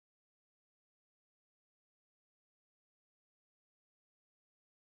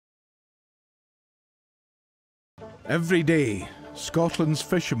Every day, Scotland's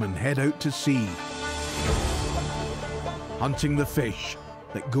fishermen head out to sea, hunting the fish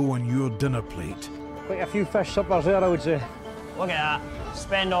that go on your dinner plate. Quite a few fish suppers there, I would say. Look at that.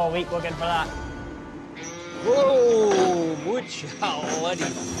 Spend all week looking for that. Whoa, much already.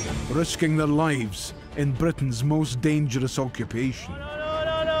 Risking their lives in Britain's most dangerous occupation.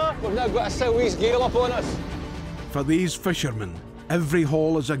 No. We've now got a southeast gale up on us. For these fishermen, every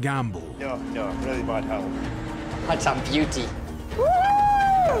haul is a gamble. No, really bad haul. That's a beauty.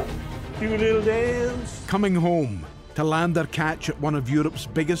 Woo! Cute little dance. Coming home to land their catch at one of Europe's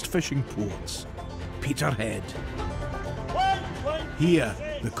biggest fishing ports, Peterhead. Here,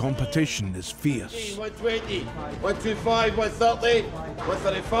 the competition is fierce. 120, 125, 130,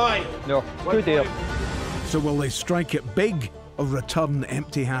 135. No, good deal. So will they strike it big or return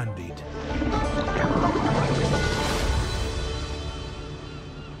empty-handed?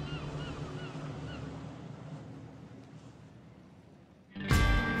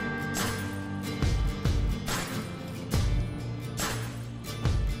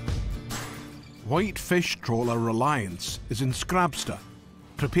 White fish trawler Reliance is in Scrabster,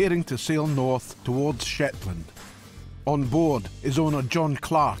 preparing to sail north towards Shetland. On board is owner John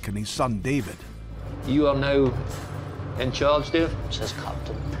Clark and his son David. You are now in charge, Dave? Says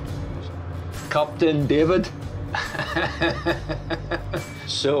Captain. Captain David.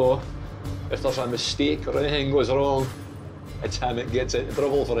 So, if there's a mistake or anything goes wrong, it's him that gets into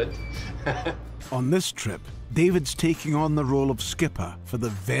trouble for it. On this trip, David's taking on the role of skipper for the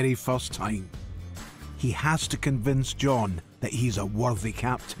very first time. He has to convince John that he's a worthy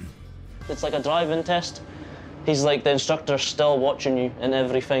captain. It's like a driving test. He's like the instructor still watching you in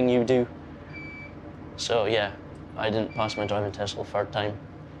everything you do. So yeah, I didn't pass my driving test for the third time.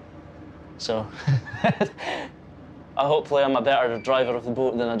 So hopefully I'm a better driver of the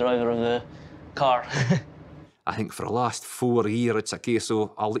boat than a driver of the car. I think for the last 4 years, it's a case of,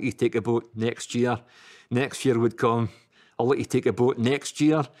 I'll let you take a boat next year. Next year would come, I'll let you take a boat next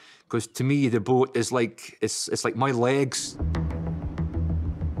year. Because to me, the boat is like, it's like my legs.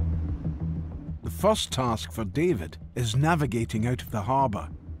 The first task for David is navigating out of the harbour.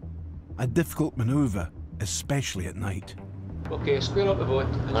 A difficult manoeuvre, especially at night. OK, square up the boat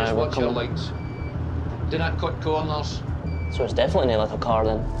and just watch your lights. Do not cut corners. So it's definitely not like a car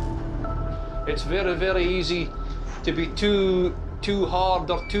then. It's very, very easy to be too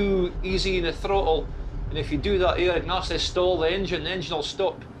hard or too easy in the throttle. And if you do that here, it can actually stall the engine will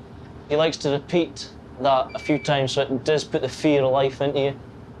stop. He likes to repeat that a few times, so it does put the fear of life into you.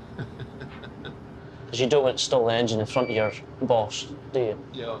 Because you don't want to stall the engine in front of your boss, do you?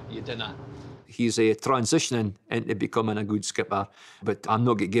 Yeah, you didn't. He's transitioning into becoming a good skipper, but I'm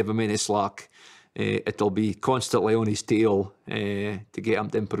not going to give him any slack. It'll be constantly on his tail to get him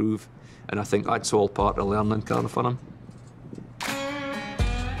to improve, and I think that's all part of the learning curve for him.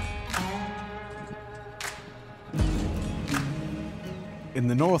 In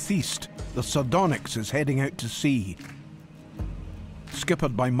the northeast, the Sardonyx is heading out to sea,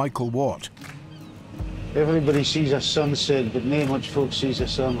 skippered by Michael Watt. Everybody sees a sunset, but not much folks sees a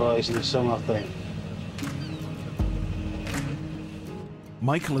sunrise in the summertime.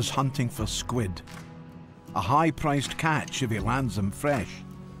 Michael is hunting for squid, a high-priced catch if he lands them fresh.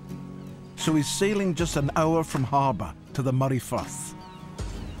 So he's sailing just an hour from harbour to the Murray Firth.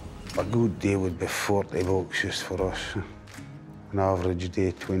 A good day would be 40 bucks just for us. An average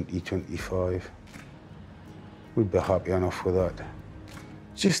day, 20, 25. We'd be happy enough with that.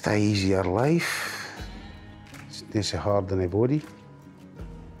 Just a easier life. It's not so hard on the body.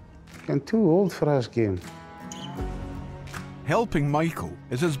 I'm too old for this game. Helping Michael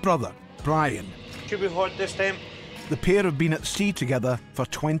is his brother, Brian. Should be hot this time. The pair have been at sea together for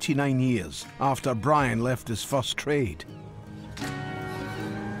 29 years after Brian left his first trade.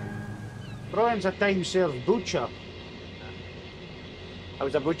 Brian's a time-served butcher. I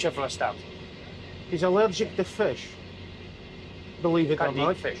was a butcher for a start. He's allergic to fish. Believe it or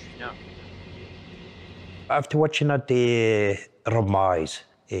not. Fish, no. After watching that, rub my eyes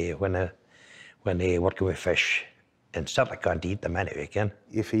when working with fish, and certainly can't eat them anyway, can?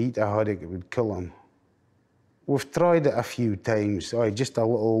 If he eat a haddock, it would kill him. We've tried it a few times. Just a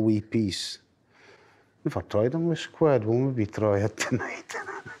little wee piece. Never tried them with squid. We'll maybe try it tonight.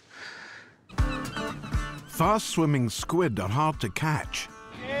 Fast-swimming squid are hard to catch.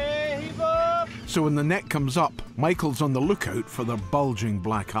 So when the net comes up, Michael's on the lookout for their bulging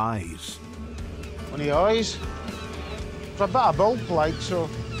black eyes. On the eyes? It's a bit of bulk, like, so...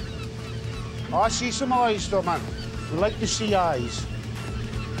 I see some eyes, though, man. We like to see eyes.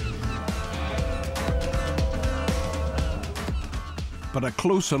 But a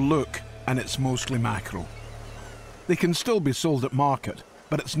closer look, and it's mostly mackerel. They can still be sold at market,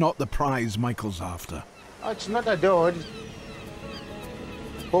 but it's not the prize Michael's after. It's not a dod.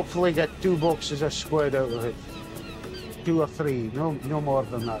 Hopefully get 2 boxes of squid out of it. 2 or 3, no more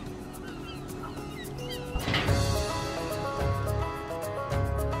than that.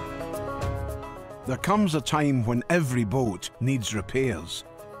 There comes a time when every boat needs repairs.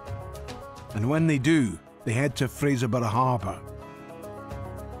 And when they do, they head to Fraserburgh Harbour.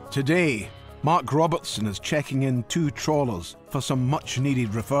 Today, Mark Robertson is checking in 2 trawlers for some much-needed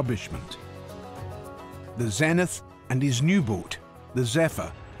refurbishment. The Zenith and his new boat, the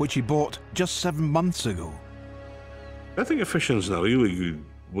Zephyr, which he bought just 7 months ago. I think the fishing's in a really good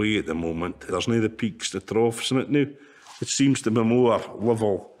way at the moment. There's no the peaks, the troughs in it now. It seems to be more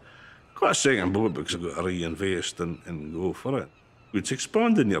level. Got a second boat because I've got to reinvest and go for it. It's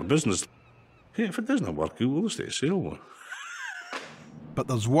expanding your business. Hey, if it doesn't work out, we'll just take a sail one. But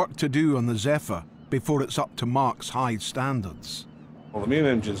there's work to do on the Zephyr before it's up to Mark's high standards. Well, the main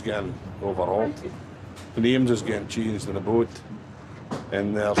engine's getting overhauled. The names is getting changed in the boat.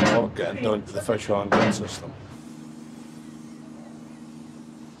 And there's work getting done to the fish handling system.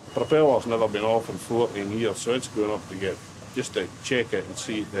 Propeller's never been off in 14 years, so it's going up to get, just to check it and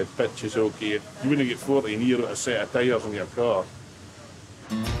see the pitch is okay. You wouldn't get 14 years out a set of tyres in your car.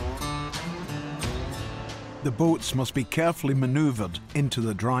 The boats must be carefully manoeuvred into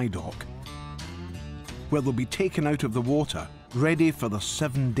the dry dock, where they'll be taken out of the water, ready for the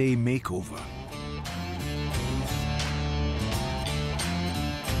 7-day makeover.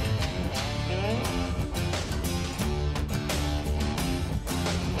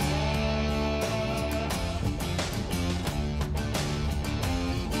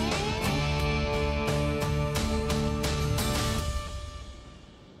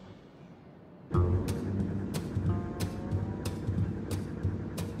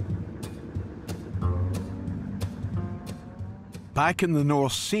 Back in the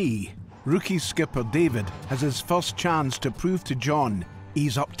North Sea, rookie skipper David has his first chance to prove to John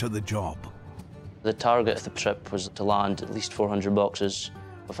he's up to the job. The target of the trip was to land at least 400 boxes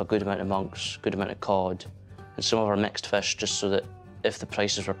with a good amount of monks, good amount of cod, and some of our mixed fish, just so that if the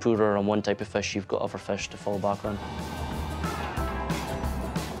prices were poorer on one type of fish, you've got other fish to fall back on.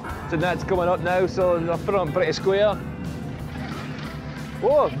 The net's coming up now, so I've put it on pretty square.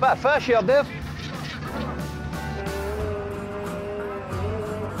 Oh, a bit of fish here, Dave.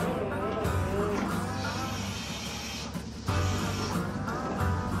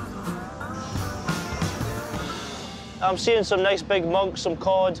 I'm seeing some nice big monks, some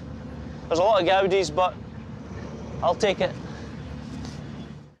cod. There's a lot of goudies, but I'll take it.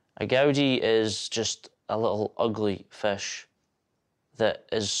 A gaudi is just a little ugly fish that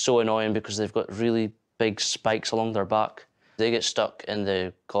is so annoying because they've got really big spikes along their back. They get stuck in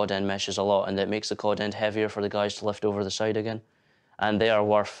the cod end meshes a lot, and it makes the cod end heavier for the guys to lift over the side again. And they are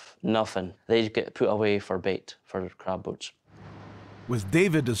worth nothing. They get put away for bait for crab boats. With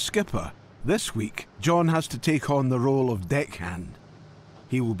David as skipper, this week, John has to take on the role of deckhand.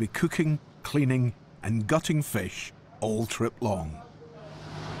 He will be cooking, cleaning and gutting fish all trip long.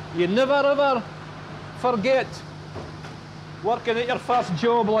 You never ever forget working at your first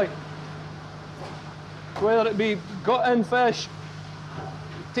job, like whether it be gutting fish,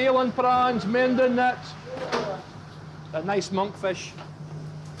 tailing prawns, mending nets, a nice monkfish.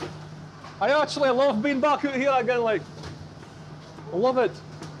 I actually love being back out here again, like, I love it.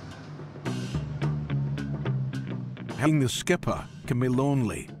 Being the skipper can be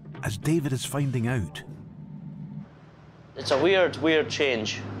lonely, as David is finding out. It's a weird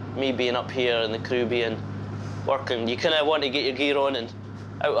change, me being up here and the crew being working. You kind of want to get your gear on and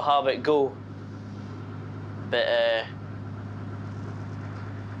out of habit go. But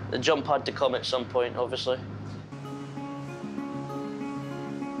the jump had to come at some point, obviously.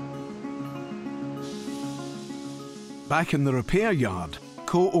 Back in the repair yard,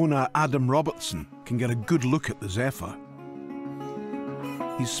 co-owner Adam Robertson can get a good look at the Zephyr.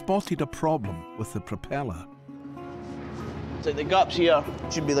 He's spotted a problem with the propeller. It's like the gaps here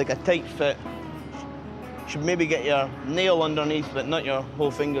should be like a tight fit. Should maybe get your nail underneath, but not your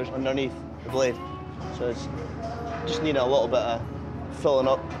whole fingers underneath the blade. So it's just need a little bit of filling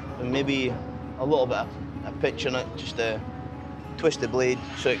up and maybe a little bit of pitch in it, just to twist the blade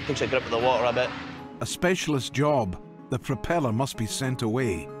so it takes a grip of the water a bit. A specialist job, the propeller must be sent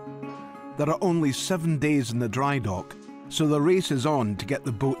away. There are only 7 days in the dry dock, so the race is on to get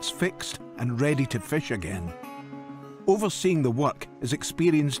the boats fixed and ready to fish again. Overseeing the work is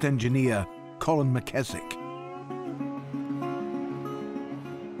experienced engineer Colin McKessick.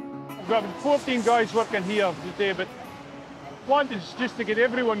 We've got 14 guys working here today, but one is just to get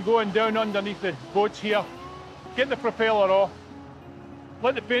everyone going down underneath the boats here. get the propeller off,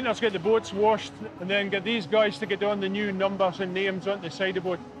 let the painters get the boats washed, and then get these guys to get on the new numbers and names on the side of the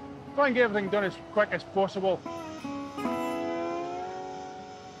boat. Try and get everything done as quick as possible.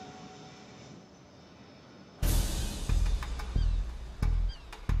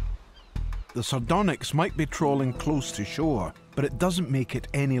 The sardonyx might be trawling close to shore, but it doesn't make it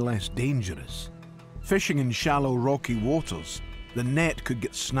any less dangerous. Fishing in shallow, rocky waters, the net could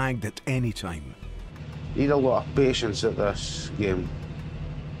get snagged at any time. Need a lot of patience at this game.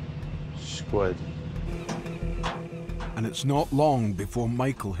 Squid. And it's not long before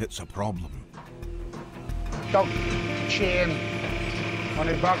Michael hits a problem. Duck chain on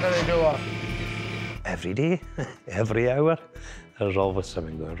the back of the door. Every day, every hour, there's always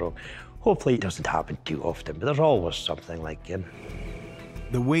something going wrong. Hopefully it doesn't happen too often, but there's always something like it.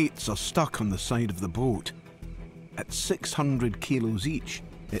 The weights are stuck on the side of the boat. At 600 kilos each,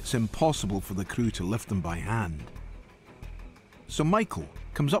 it's impossible for the crew to lift them by hand. So Michael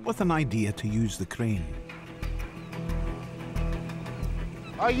comes up with an idea to use the crane.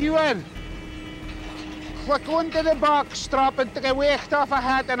 Are you in? Click onto the back strap and take a weight off a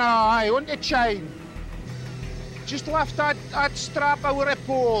head and an eye on the chain. Just lift that strap over a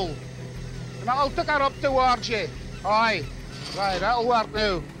pole and I'll take her up towards you. Aye, right, that'll work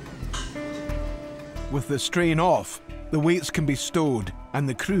now. With the strain off, the weights can be stowed and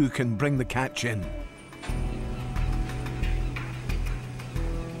the crew can bring the catch in.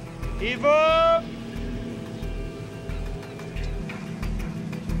 Eva!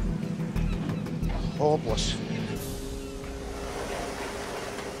 Hopeless.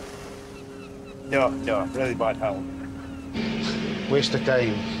 No, really bad hell. Waste of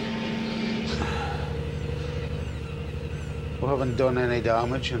time. We haven't done any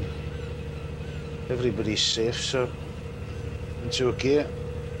damage and everybody's safe, so it's okay.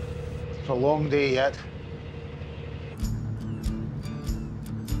 It's a long day yet.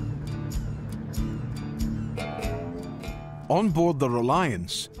 On board the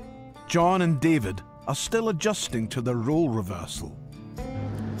Reliance, John and David are still adjusting to their role reversal.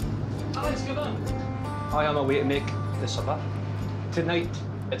 Alex, come on. I am away to make the supper. Tonight,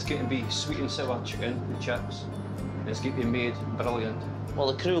 it's going to be sweet and sour chicken with chips. It's going to be made brilliant.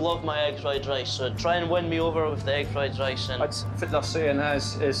 Well, the crew love my egg fried rice, so try and win me over with the egg fried rice. And What they're saying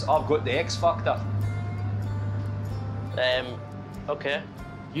is I've got the X factor. okay.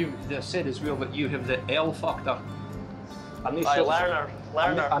 They said as well that you have the L factor. I'm not Aye, sure. learner.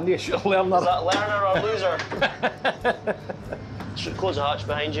 I'm not sure learner. Is that learner or loser? Should close the hatch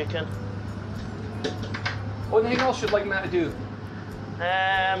behind you, Ken. Anything else you'd like me to do?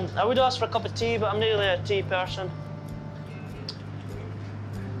 I would ask for a cup of tea, but I'm not really a tea person.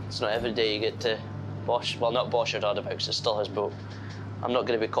 It's not every day you get to bosh, well, not bosh your dad about, because it's still his boat. I'm not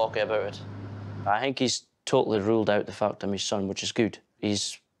going to be cocky about it. I think he's totally ruled out the fact I'm his son, which is good.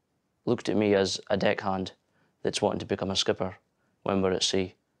 He's looked at me as a deckhand that's wanting to become a skipper when we're at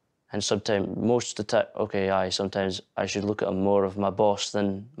sea. And sometimes, most of the time, sometimes I should look at him more of my boss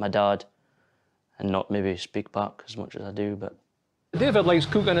than my dad and not maybe speak back as much as I do, but... David likes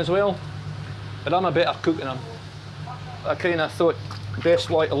cooking as well, but I'm a better cook than him. I kind of thought best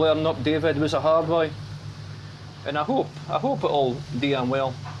way to learn up David was a hard way. And I hope it'll do him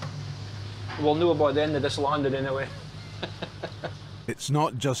well. We'll know by the end of this landing anyway. It's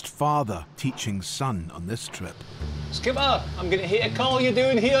not just father teaching son on this trip. Skipper, I'm going to hate a call you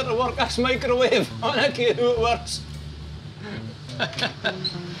doing here to work this microwave. I don't care who it works.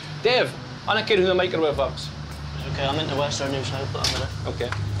 Dave, I don't care who the microwave works. Okay, I'm into Western News now, but I'm gonna... Okay.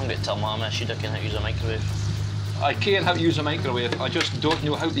 I'm going to tell Mama she can how to use a microwave. I care how to use a microwave, I just don't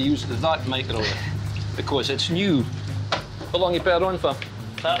know how to use that microwave. Because it's new. How long you put it on for?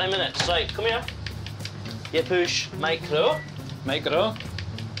 30 minutes. Right, come here. You push micro. Micro.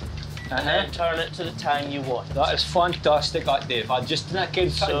 And then turn it to the time you want. That is fantastic, that, Dave. I just didn't care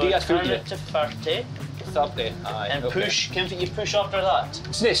So turn it to 30. 30. Aye, And okay. push, can you push after that?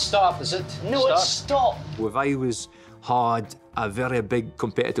 It's not stop, is it? No, it's stop. If I was had a very big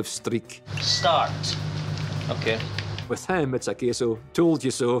competitive streak. Start. Okay. With him, it's a case of told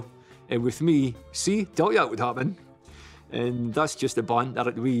you so. And with me, see, tell you that would happen. And that's just the banter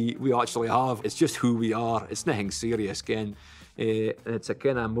that we actually have. It's just who we are. It's nothing serious, Ken. It's a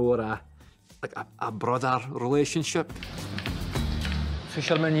kind of more like a brother relationship.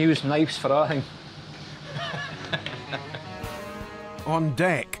 Fishermen use knives for everything. On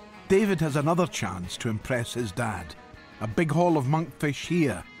deck, David has another chance to impress his dad. A big haul of monkfish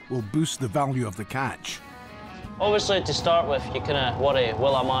here will boost the value of the catch. Obviously, to start with, you kind of worry,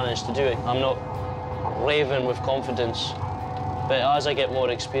 will I manage to do it? I'm not raving with confidence. But as I get more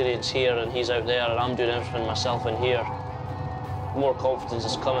experience here and he's out there and I'm doing everything myself in here, more confidence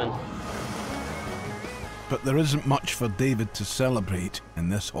is coming. But there isn't much for David to celebrate in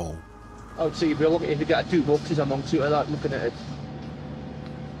this hole. I would say you'd be lucky if you get 2 boxes amongst you of that, looking at it.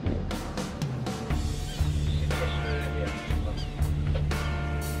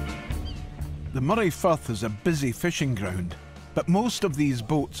 The Moray Firth is a busy fishing ground, but most of these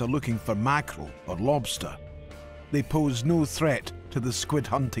boats are looking for mackerel or lobster. They pose no threat to the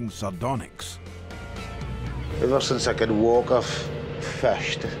squid-hunting sardonyx. Ever since I could walk, I've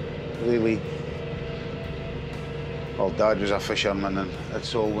fished, really. Well, Dad was a fisherman and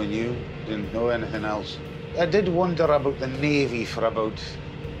that's all we knew. Didn't know anything else. I did wonder about the Navy for about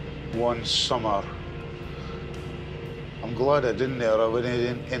 1 summer. I'm glad I didn't there. I would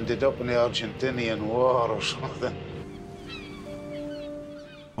have ended up in the Argentinian War or something.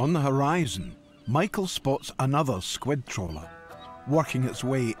 On the horizon, Michael spots another squid trawler, working its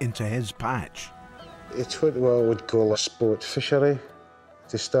way into his patch. It's what I would call a sport fishery.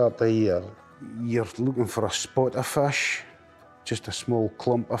 To start the year, you're looking for a spot of fish, just a small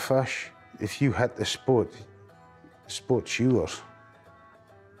clump of fish. If you hit the spot's yours.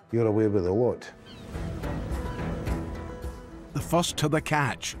 You're away with a lot. The first to the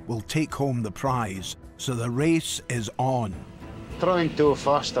catch will take home the prize, so the race is on. Trying to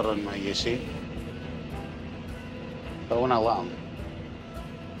faster than me, you see. But when I land,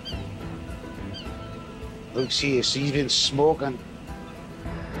 look, see, it's even smoking.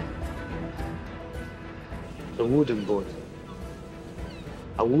 A wooden boat.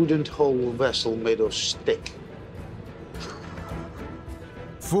 A wooden hull vessel made of stick.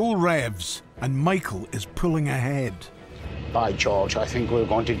 Full revs, and Michael is pulling ahead. By George, I think we're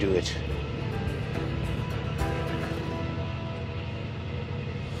going to do it.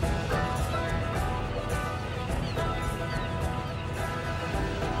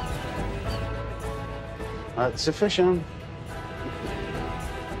 That's sufficient.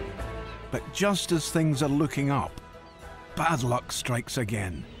 But just as things are looking up, bad luck strikes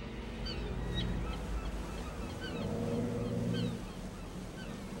again.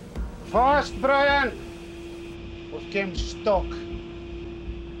 Fast, Brian! We've came stuck.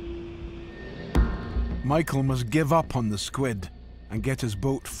 Michael must give up on the squid and get his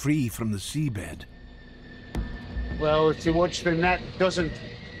boat free from the seabed. Well, to watch the net doesn't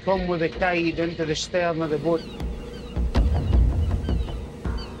come with the tide into the stern of the boat.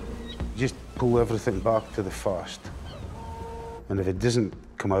 Just pull everything back to the fast. And if it doesn't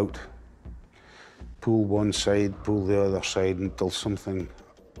come out, pull one side, pull the other side until something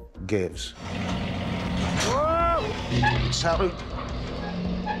gives. Whoa! Salute.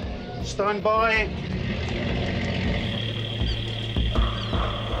 Stand by.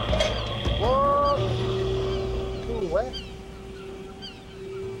 Whoa! Cool, wet.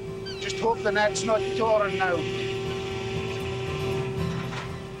 Just hope the net's not torn now.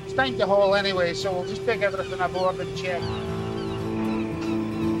 It's time to haul anyway, so we'll just take everything aboard and check.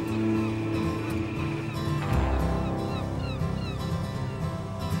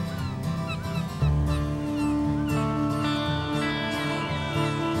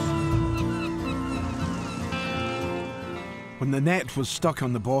 When the net was stuck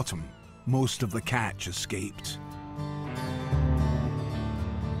on the bottom, most of the catch escaped.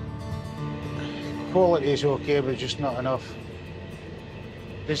 Quality's okay, but just not enough.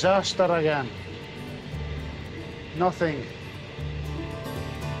 Disaster again. Nothing.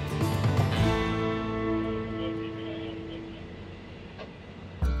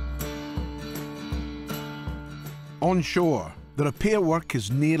 On shore, the repair work is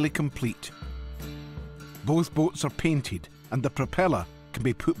nearly complete. Both boats are painted and the propeller can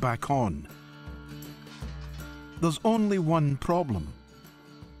be put back on. There's only one problem.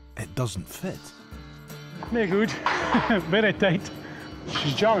 It doesn't fit. No good. Very tight.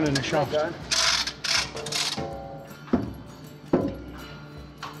 She's jamming in the shaft.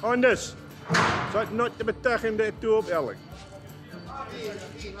 Anders, zat not te betekenen dat toe op Elk.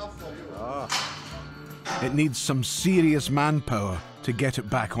 It needs some serious manpower to get it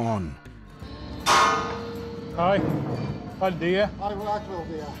back on. Aye. I'll do ya. I will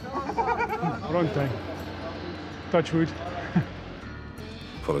be. We're on time. Touch wood.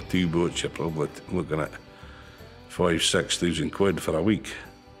 For a 2-boat, you're probably looking at 5,000–6,000 quid for a week.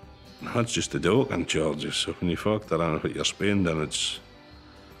 And that's just the docking charges, so when you factor in what you're spending, it's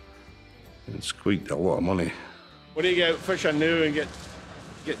quite a lot of money. When you get out fishing now and get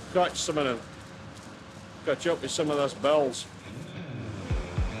catch some of them, catch up with some of those bills.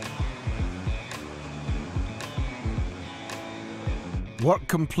 Work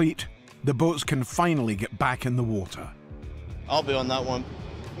complete, the boats can finally get back in the water. I'll be on that one.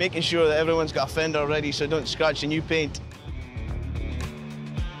 Making sure that everyone's got a fender ready so don't scratch the new paint.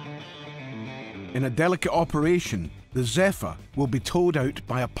 In a delicate operation, the Zephyr will be towed out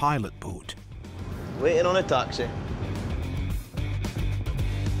by a pilot boat. Waiting on a taxi.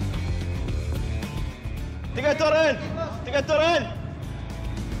 Tigator in! Tigator in!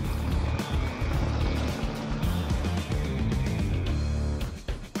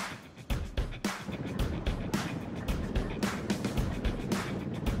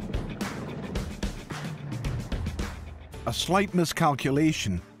 A slight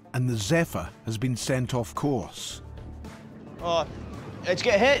miscalculation and the Zephyr has been sent off course. Oh, it's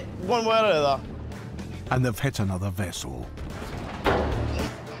get hit one way or another. And they've hit another vessel.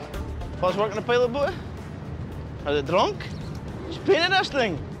 What's working the pilot boat? Are they drunk? He's painted this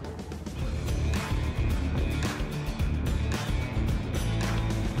thing.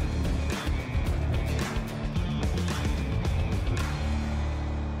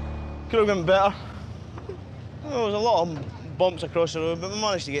 Could have been better. There was a lot of bumps across the road, but we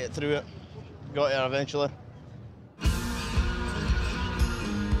managed to get through it. Got here eventually.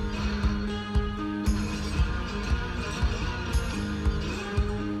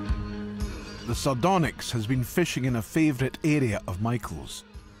 The Sardonyx has been fishing in a favourite area of Michael's,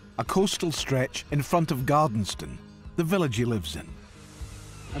 a coastal stretch in front of Gardenston, the village he lives in.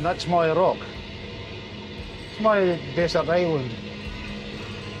 And that's my rock. It's my desert island.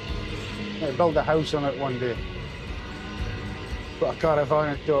 I built a house on it one day. Put a caravan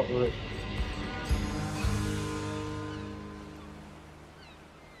on top of it.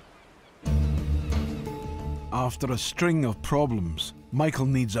 After a string of problems, Michael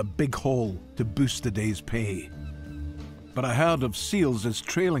needs a big haul to boost the day's pay. But a herd of seals is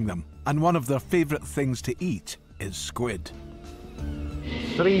trailing them, and one of their favourite things to eat is squid.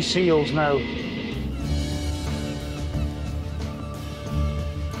 3 seals now.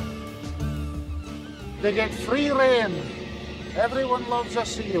 They get free rein. Everyone loves a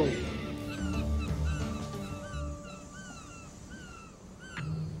seal.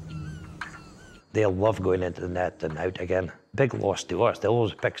 They love going into the net and out again. Big loss to us. They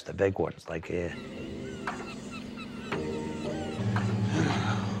always picks the big ones, like Anything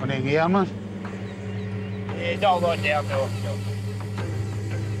here, man? No, not there, no.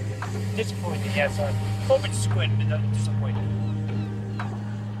 Disappointing, yes, sir. Hoping squid, but not disappointing.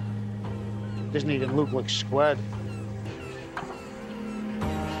 Doesn't even look like squid.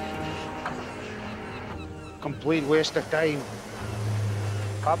 Complete waste of time.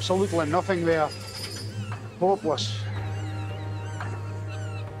 Absolutely nothing there. Hopeless.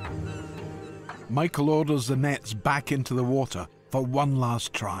 Michael orders the nets back into the water for one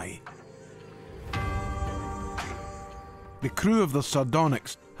last try. The crew of the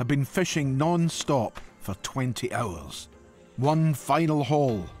Sardonyx have been fishing non-stop for 20 hours. One final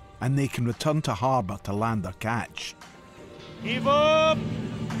haul, and they can return to harbour to land their catch. Heave up!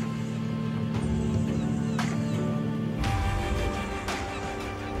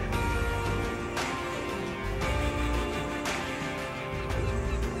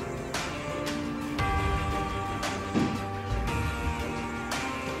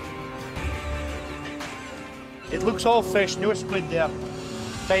 It looks all fish, no squid there.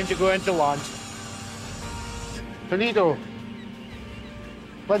 Time to go into land. Finito.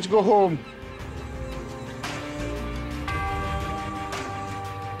 Let's go home.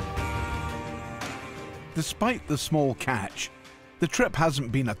 Despite the small catch, the trip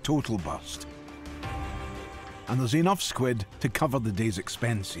hasn't been a total bust. And there's enough squid to cover the day's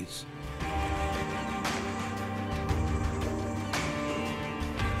expenses.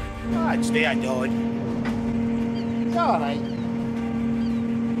 It's there, Don. It's all right.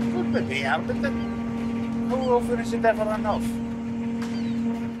 Could be better, but how often is it ever enough?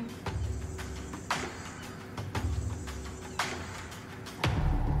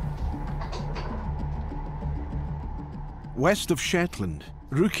 West of Shetland,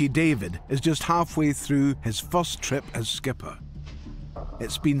 rookie David is just halfway through his first trip as skipper.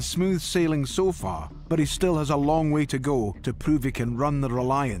 It's been smooth sailing so far, but he still has a long way to go to prove he can run the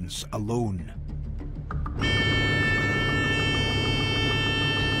Reliance alone.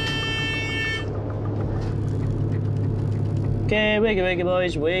 Okay, wiggy wiggy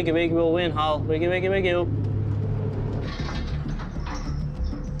boys, wiggy wiggy we'll win, Hal, wiggy wiggy wiggy.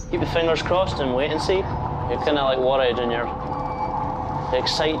 Keep your fingers crossed and wait and see. You're kind of like worried and you're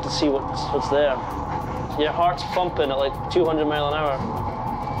excited to see what's there. Your heart's pumping at like 200 miles an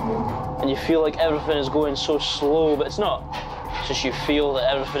hour. And you feel like everything is going so slow, but it's not. It's just you feel that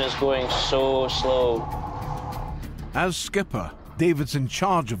everything is going so slow. As skipper, David's in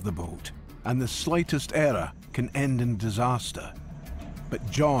charge of the boat, and the slightest error can end in disaster. But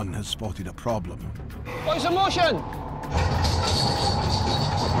John has spotted a problem. What's the motion?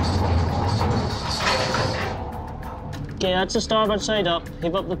 Okay, that's the starboard side up.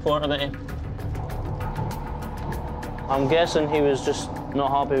 Heave up the port a bit. I'm guessing he was just not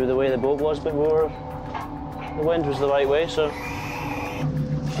happy with the way the boat was before. The wind was the right way, so...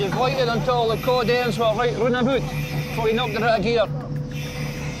 You've waited until the cod ends were right round about before you knocked it out of gear.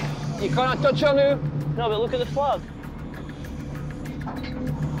 You can't touch her now. No, but look at the flag.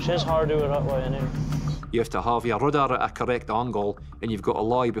 She's harder that way, anyway. You have to have your rudder at a correct angle, and you've got to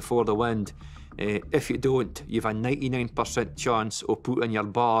lie before the wind. If you don't, you've a 99% chance of putting your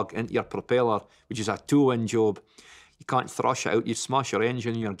bag into your propeller, which is a two-in job. You can't thrash it out, you'd smash your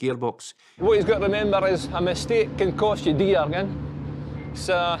engine and your gearbox. What he's got to remember is a mistake can cost you dear, again.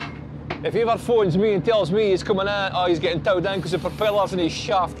 So, if he ever phones me and tells me he's coming out, or he's getting towed down because the propeller's in his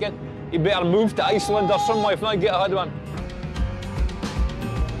shaft, again, he better move to Iceland or somewhere if not get a good one.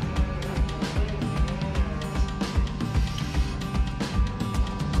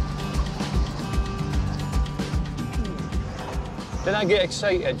 Don't get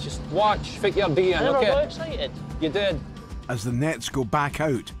excited, just watch, fit your day in, I never okay? got excited. You did. As the nets go back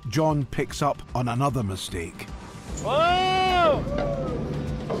out, John picks up on another mistake. Whoa!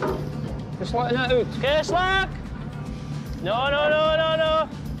 Just letting that out. Okay, slack! No, no, no, no, no!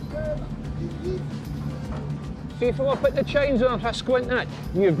 See if we put the chains on, try squinting it.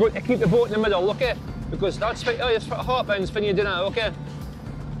 You've got to keep the boat in the middle, okay? Because that's what happens when you do that, okay?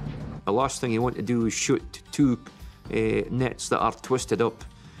 The last thing you want to do is shoot two nets that are twisted up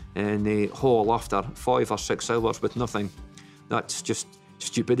and they haul after 5 or 6 hours with nothing. That's just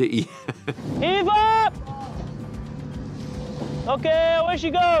stupidity. Heave up! Okay, where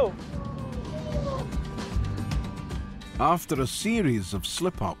she go? After a series of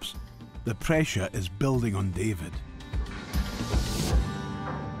slip-ups, the pressure is building on David.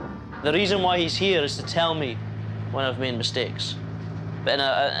 The reason why he's here is to tell me when I've made mistakes. But in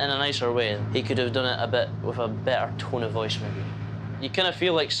a nicer way. He could have done it a bit with a better tone of voice, maybe. You kind of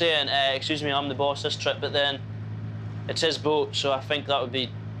feel like saying, excuse me, I'm the boss this trip, but then it's his boat, so I think it would be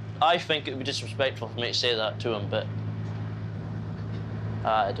disrespectful for me to say that to him, but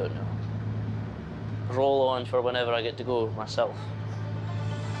I don't know. Roll on for whenever I get to go myself.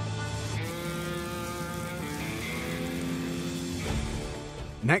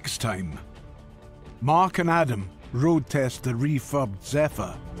 Next time, Mark and Adam road test the refurbed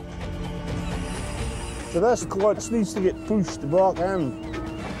Zephyr. So this clutch needs to get pushed back in.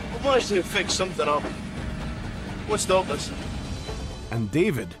 We managed to fix something up. What stopped us? And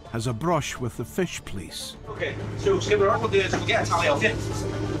David has a brush with the fish police. Okay, so Skipper, what we'll do is we'll get a tally off you.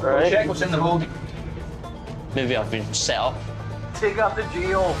 Right. Check what's in the hold. Maybe I've been set up. Take up the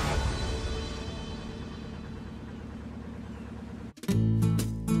jail.